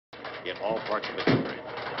in all parts of the country.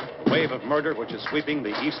 The wave of murder which is sweeping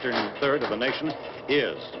the eastern third of the nation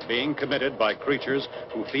is being committed by creatures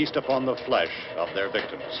who feast upon the flesh of their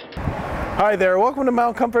victims. Hi there, welcome to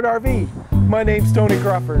Mount Comfort RV. My name's Tony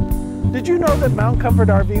Crawford. Did you know that Mount Comfort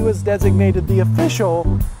RV was designated the official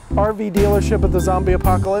RV dealership of the zombie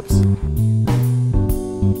apocalypse?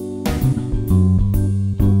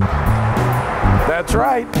 That's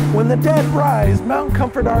right, when the dead rise, Mount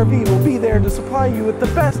Comfort RV will be there to supply you with the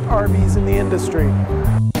best RVs in the industry.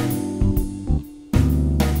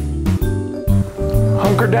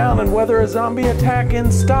 Hunker down and weather a zombie attack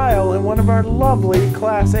in style in one of our lovely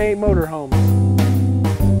Class A motorhomes.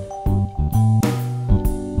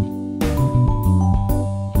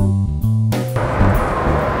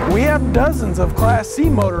 We have dozens of Class C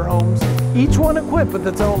motorhomes, each one equipped with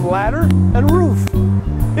its own ladder and roof.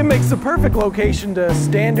 It makes the perfect location to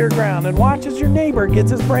stand your ground and watch as your neighbor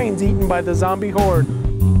gets his brains eaten by the zombie horde.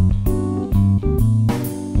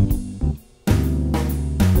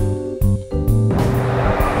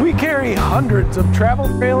 We carry hundreds of travel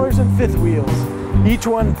trailers and fifth wheels, each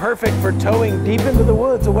one perfect for towing deep into the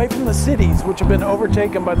woods away from the cities which have been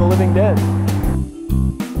overtaken by the living dead.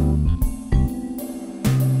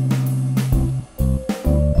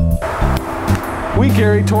 We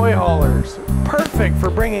carry toy haulers, perfect for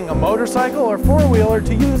bringing a motorcycle or four-wheeler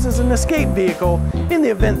to use as an escape vehicle in the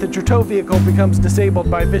event that your tow vehicle becomes disabled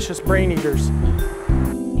by vicious brain eaters.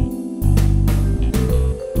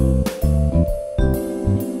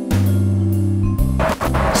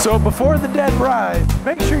 So before the dead rise,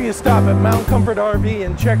 make sure you stop at Mount Comfort RV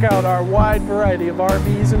and check out our wide variety of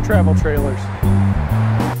RVs and travel trailers.